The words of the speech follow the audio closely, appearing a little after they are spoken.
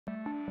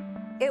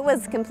It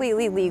was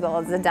completely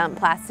legal to dump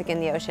plastic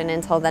in the ocean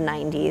until the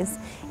 90s,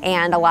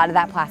 and a lot of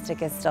that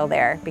plastic is still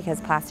there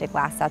because plastic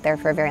lasts out there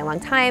for a very long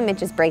time. It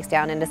just breaks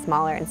down into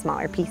smaller and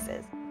smaller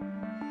pieces.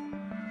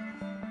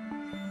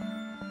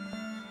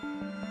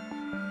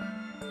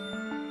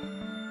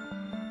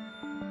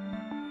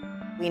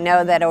 We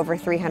know that over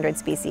 300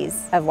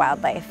 species of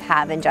wildlife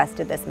have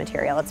ingested this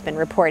material. It's been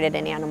reported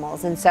in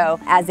animals, and so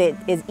as it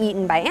is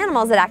eaten by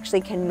animals, it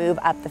actually can move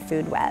up the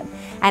food web.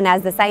 And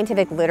as the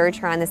scientific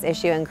literature on this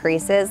issue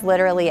increases,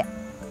 literally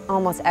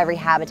almost every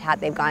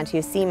habitat they've gone to,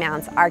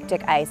 seamounts,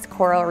 Arctic ice,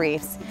 coral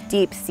reefs,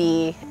 deep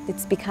sea,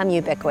 it's become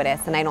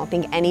ubiquitous, and I don't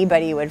think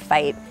anybody would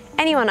fight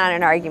anyone on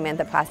an argument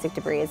that plastic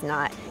debris has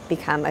not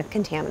become a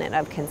contaminant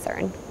of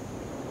concern.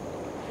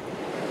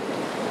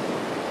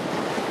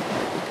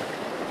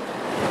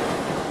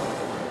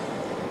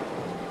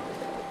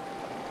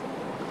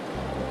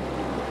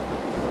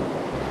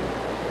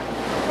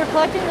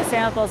 We're collecting the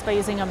samples by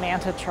using a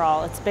manta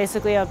trawl. It's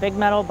basically a big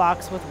metal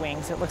box with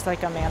wings. It looks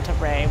like a manta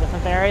ray with a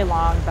very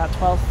long, about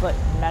 12-foot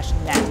mesh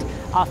net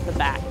off the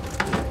back.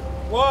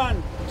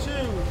 1, 2,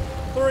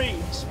 3,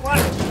 splash!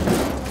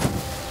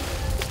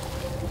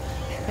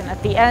 And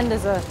at the end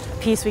is a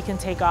piece we can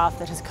take off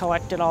that has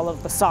collected all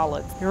of the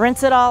solids. You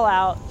rinse it all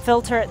out,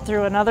 filter it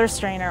through another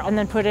strainer, and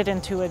then put it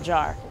into a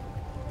jar.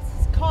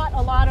 This has caught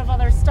a lot of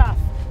other stuff.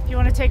 If you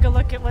want to take a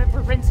look at what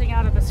we're rinsing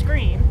out of the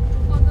screen,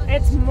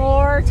 it's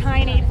more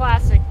tiny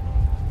plastic.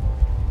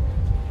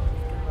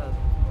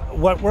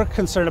 What we're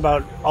concerned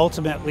about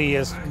ultimately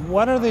is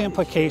what are the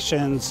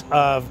implications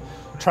of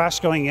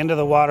trash going into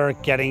the water,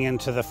 getting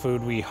into the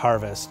food we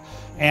harvest.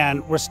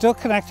 And we're still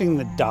connecting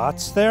the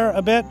dots there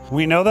a bit.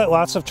 We know that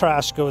lots of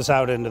trash goes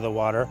out into the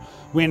water.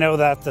 We know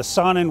that the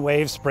sun and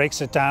waves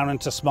breaks it down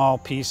into small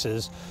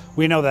pieces.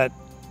 We know that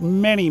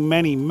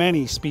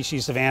many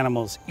species of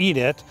animals eat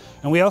it.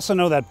 And we also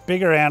know that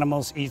bigger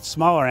animals eat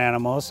smaller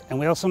animals. And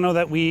we also know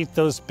that we eat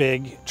those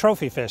big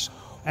trophy fish.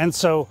 And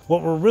so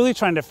what we're really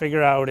trying to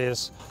figure out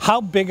is how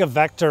big a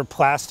vector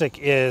plastic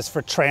is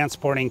for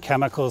transporting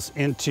chemicals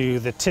into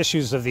the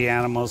tissues of the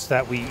animals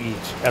that we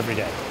eat every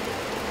day.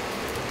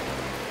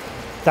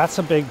 That's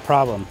a big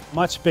problem,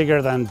 much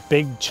bigger than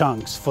big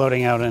chunks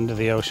floating out into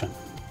the ocean.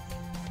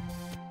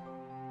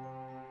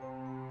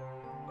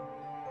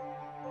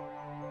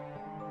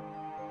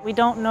 We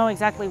don't know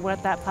exactly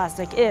what that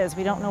plastic is.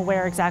 We don't know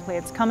where exactly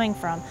it's coming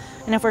from.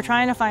 And if we're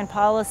trying to find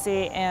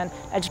policy and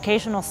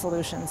educational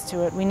solutions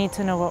to it, we need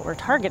to know what we're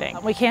targeting.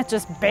 We can't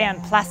just ban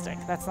plastic.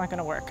 That's not going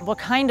to work. What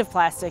kind of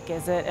plastic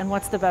is it, and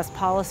what's the best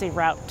policy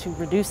route to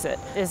reduce it?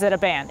 Is it a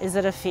ban? Is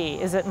it a fee?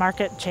 Is it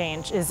market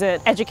change? Is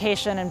it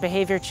education and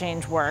behavior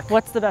change work?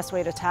 What's the best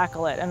way to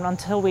tackle it? And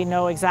until we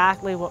know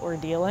exactly what we're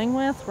dealing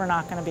with, we're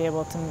not going to be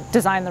able to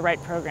design the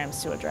right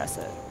programs to address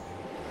it.